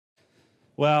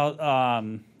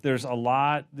Well, there's a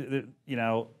lot,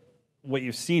 what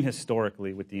you've seen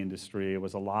historically with the industry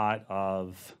was a lot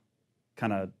of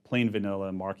kind of plain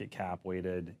vanilla market cap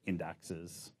weighted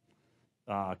indexes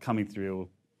coming through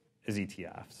as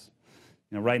ETFs.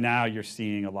 Right now you're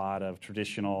seeing a lot of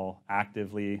traditional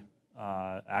active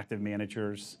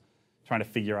managers trying to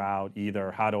figure out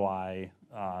either how do I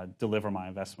deliver my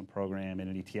investment program in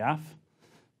an ETF,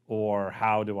 or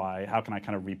how can I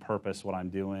kind of repurpose what I'm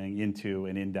doing into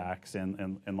an index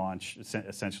and launch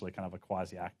essentially kind of a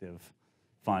quasi-active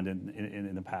fund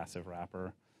in the passive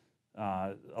wrapper.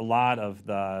 A lot of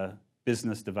the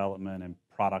business development and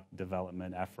product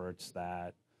development efforts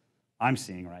that I'm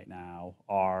seeing right now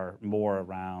are more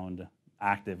around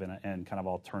active and kind of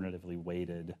alternatively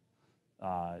weighted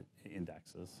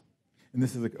indexes. And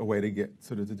this is a way to get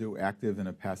to do active in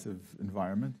a passive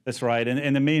environment? That's right.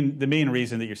 And the main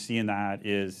reason that you're seeing that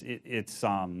is it's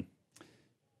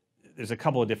there's a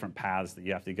couple of different paths that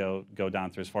you have to go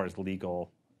down through as far as legal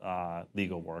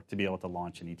work to be able to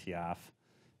launch an ETF.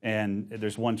 And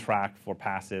there's one track for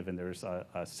passive and there's a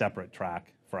separate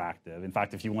track for active. In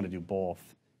fact, if you want to do both,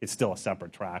 it's still a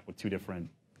separate track with two different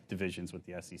divisions with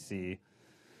the SEC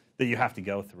that you have to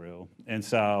go through. And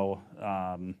so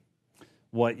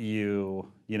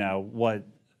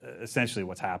essentially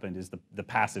what's happened is the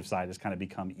passive side has kind of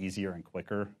become easier and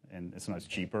quicker and sometimes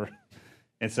cheaper.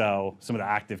 And so some of the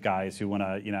active guys who want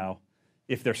to,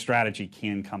 if their strategy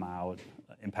can come out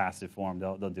in passive form,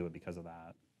 they'll do it because of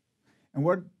that.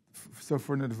 And so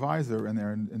for an advisor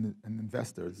and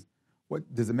investors,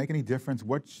 does it make any difference?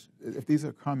 If these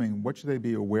are coming, what should they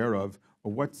be aware of,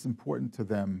 or what's important to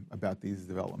them about these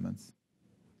developments?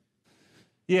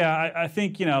 Yeah, I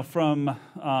think, from,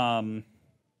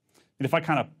 if I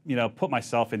kind of, put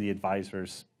myself in the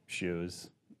advisor's shoes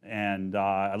and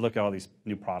I look at all these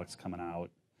new products coming out,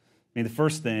 the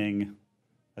first thing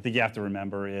I think you have to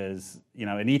remember is, an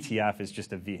ETF is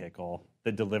just a vehicle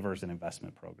that delivers an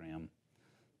investment program.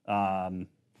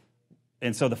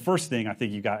 And so the first thing I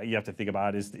think you have to think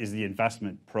about is the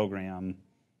investment program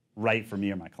right for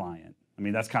me or my client?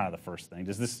 That's kind of the first thing.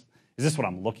 Is this what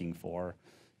I'm looking for?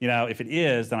 If it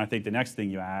is, then I think the next thing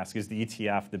you ask, is the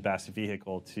ETF the best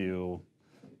vehicle to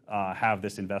have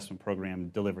this investment program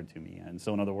delivered to me in?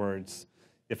 So in other words,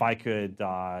 if I could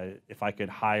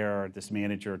hire this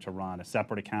manager to run a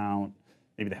separate account,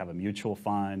 maybe they have a mutual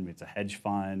fund, maybe it's a hedge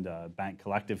fund, a bank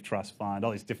collective trust fund, all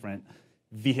these different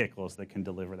vehicles that can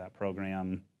deliver that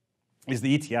program, is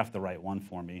the ETF the right one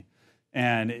for me?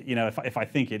 And if I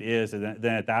think it is, then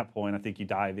at that point I think you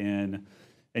dive in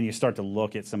and you start to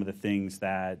look at some of the things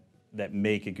that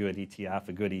make a good ETF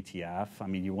a good ETF.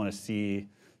 You want to see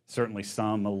certainly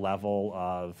some level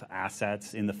of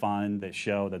assets in the fund that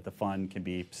show that the fund can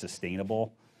be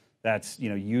sustainable. That's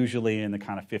usually in the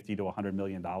kind of $50 to $100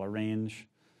 million range.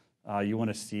 You want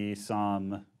to see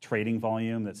some trading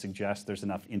volume that suggests there's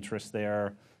enough interest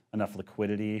there, enough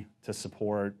liquidity to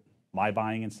support my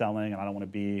buying and selling, and I don't want to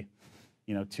be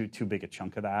too big a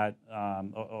chunk of that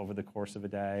over the course of a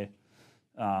day.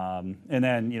 And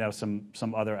then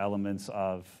some other elements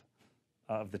of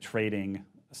the trading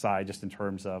side, just in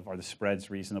terms of, are the spreads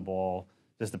reasonable?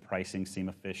 Does the pricing seem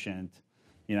efficient?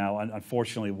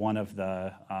 Unfortunately, one of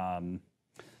the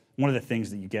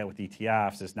things that you get with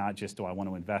ETFs is not just, do I want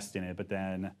to invest in it, but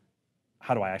then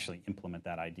how do I actually implement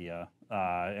that idea?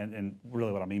 And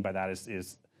really what I mean by that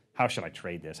is how should I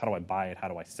trade this? How do I buy it? How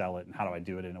do I sell it? And how do I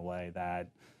do it in a way that,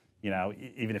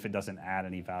 even if it doesn't add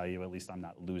any value, at least I'm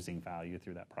not losing value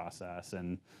through that process.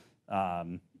 And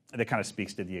that kind of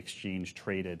speaks to the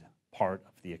exchange-traded part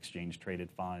of the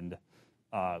exchange-traded fund,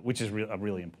 which is a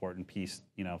really important piece,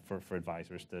 for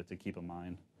advisors to keep in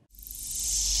mind.